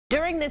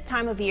During this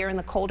time of year in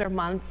the colder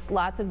months,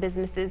 lots of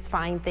businesses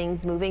find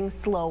things moving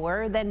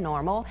slower than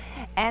normal,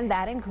 and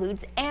that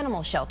includes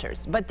animal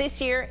shelters. But this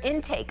year,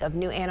 intake of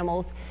new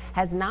animals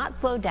has not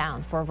slowed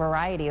down for a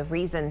variety of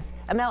reasons.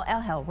 Amel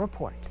Elhel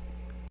reports.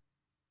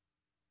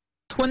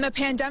 When the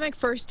pandemic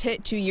first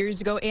hit 2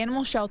 years ago,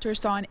 animal shelters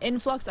saw an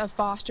influx of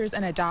fosters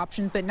and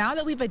adoptions. But now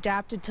that we've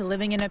adapted to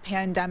living in a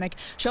pandemic,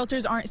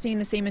 shelters aren't seeing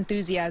the same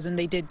enthusiasm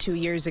they did 2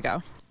 years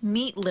ago.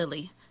 Meet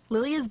Lily.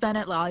 Lily has been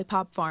at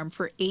Lollipop Farm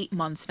for 8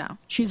 months now.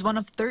 She's one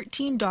of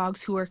 13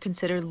 dogs who are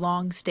considered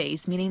long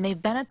stays, meaning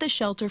they've been at the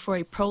shelter for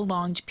a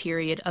prolonged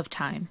period of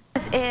time.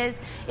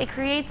 It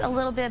creates a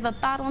little bit of a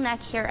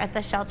bottleneck here at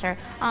the shelter.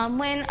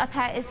 When a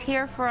pet is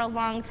here for a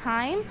long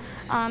time,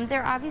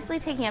 they're obviously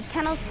taking up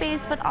kennel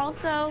space, but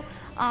also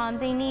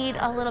they need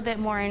a little bit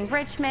more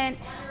enrichment.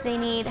 They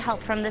need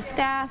help from the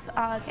staff,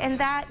 and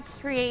that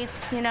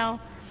creates,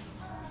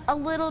 a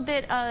little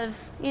bit of,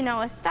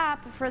 a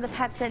stop for the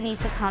pets that need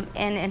to come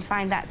in and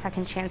find that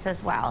second chance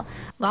as well.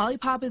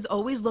 Lollipop is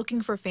always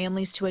looking for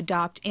families to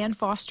adopt and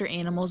foster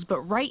animals, but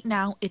right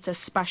now it's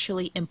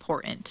especially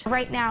important.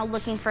 Right now,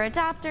 looking for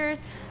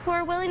adopters who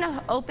are willing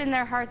to open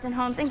their hearts and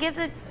homes and give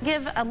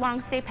a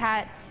long stay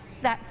pet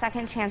that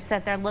second chance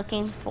that they're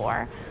looking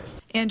for.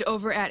 And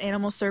over at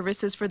Animal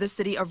Services for the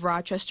city of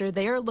Rochester,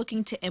 they are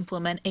looking to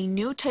implement a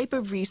new type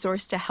of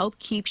resource to help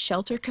keep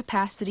shelter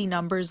capacity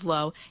numbers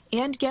low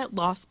and get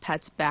lost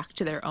pets back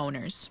to their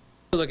owners.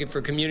 We're looking for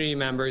community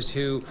members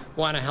who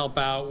want to help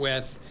out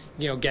with,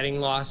 getting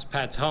lost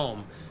pets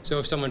home. So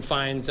if someone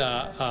finds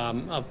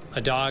a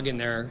dog in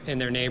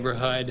their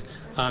neighborhood,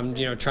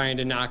 trying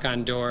to knock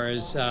on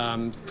doors,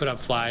 put up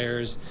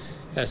flyers,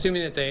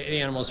 assuming that the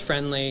animal's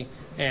friendly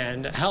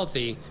and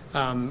healthy,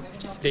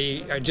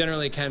 they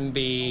generally can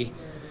be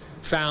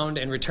found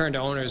and returned to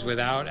owners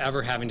without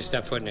ever having to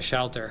step foot in a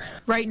shelter.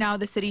 Right now,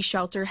 the city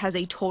shelter has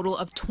a total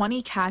of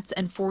 20 cats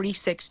and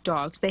 46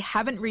 dogs. They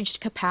haven't reached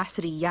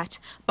capacity yet,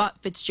 but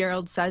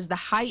Fitzgerald says the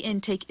high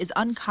intake is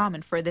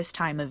uncommon for this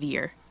time of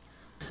year.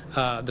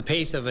 The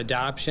pace of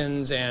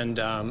adoptions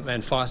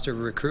and foster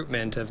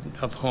recruitment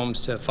of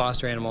homes to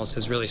foster animals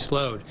has really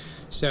slowed.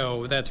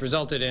 So that's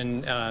resulted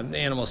in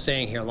animals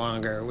staying here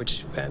longer,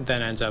 which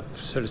then ends up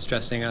sort of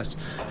stressing us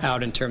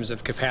out in terms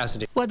of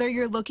capacity. Whether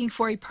you're looking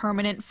for a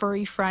permanent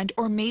furry friend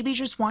or maybe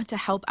just want to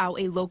help out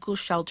a local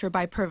shelter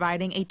by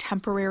providing a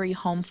temporary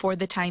home for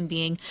the time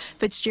being,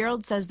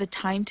 Fitzgerald says the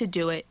time to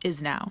do it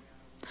is now.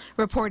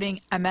 Reporting,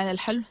 Amel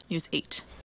Elhel, News 8.